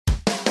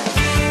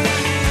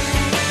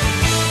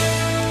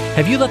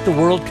Have you let the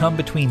world come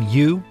between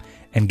you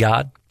and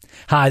God?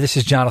 Hi, this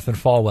is Jonathan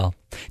Falwell.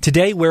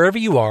 Today, wherever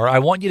you are, I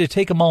want you to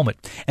take a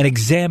moment and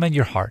examine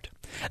your heart.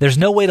 There's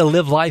no way to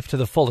live life to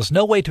the fullest,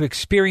 no way to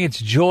experience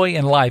joy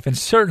in life, and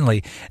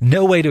certainly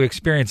no way to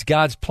experience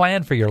God's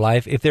plan for your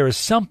life if there is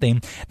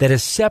something that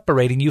is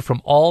separating you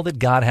from all that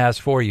God has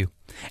for you.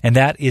 And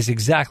that is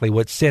exactly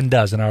what sin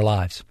does in our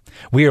lives.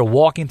 We are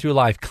walking through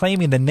life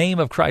claiming the name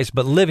of Christ,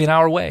 but living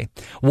our way,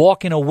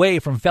 walking away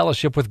from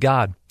fellowship with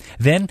God.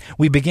 Then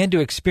we begin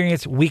to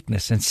experience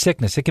weakness and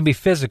sickness. It can be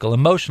physical,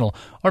 emotional,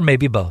 or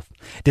maybe both.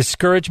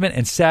 Discouragement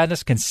and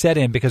sadness can set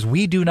in because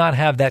we do not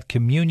have that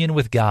communion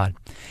with God.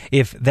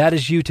 If that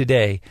is you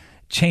today,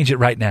 change it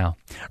right now.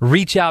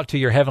 Reach out to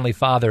your Heavenly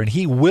Father, and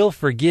He will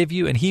forgive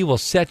you, and He will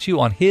set you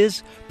on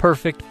His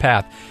perfect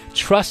path.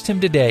 Trust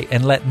Him today,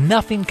 and let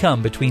nothing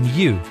come between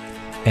you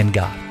and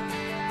God.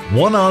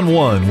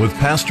 One-on-one with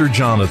Pastor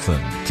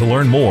Jonathan. To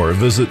learn more,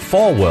 visit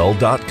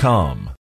falwell.com.